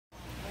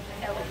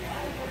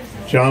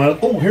Jonathan.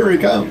 Oh, here he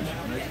comes.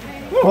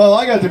 Well,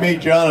 I got to meet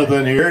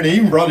Jonathan here, and he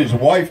even brought his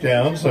wife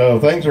down, so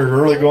things are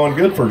really going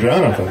good for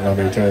Jonathan, let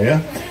me tell you.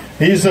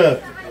 He's no,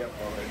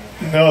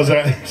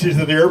 she's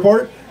at the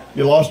airport?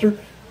 You lost her?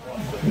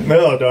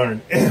 No,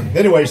 darn.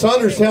 Anyway,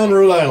 Saunderstown,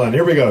 Rhode Island.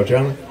 Here we go,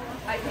 Jonathan.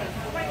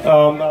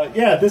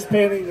 Yeah, this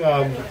painting,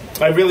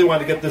 I really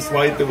wanted to get this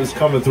light that was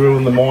coming through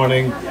in the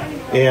morning,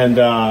 and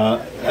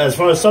as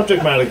far as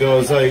subject matter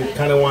goes, I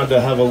kind of wanted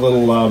to have a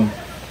little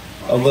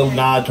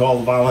nod to all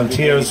the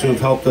volunteers who have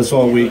helped us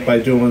all week by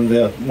doing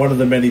one of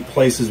the many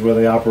places where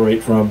they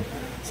operate from.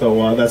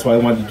 So that's why I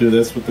wanted to do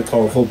this with the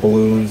colorful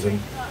balloons, and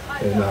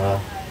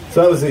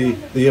so that was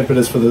the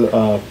impetus for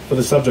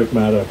the subject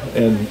matter.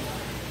 And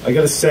I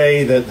got to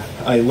say that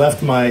I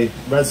left my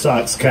Red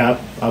Sox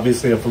cap,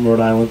 obviously I'm from Rhode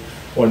Island,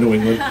 or New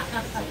England,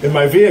 in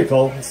my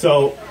vehicle.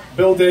 So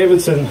Bill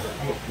Davidson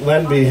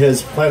lent me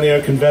his plein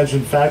air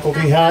convention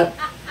faculty hat,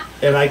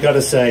 and I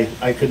gotta say,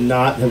 I could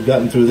not have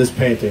gotten through this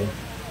painting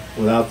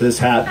without this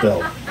hat,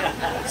 Bill.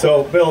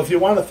 So Bill, if you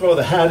want to throw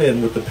the hat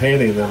in with the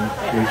painting, then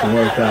we can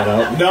work that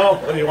out. No?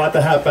 You want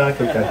the hat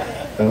back?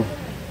 Okay. No?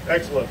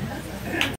 Excellent.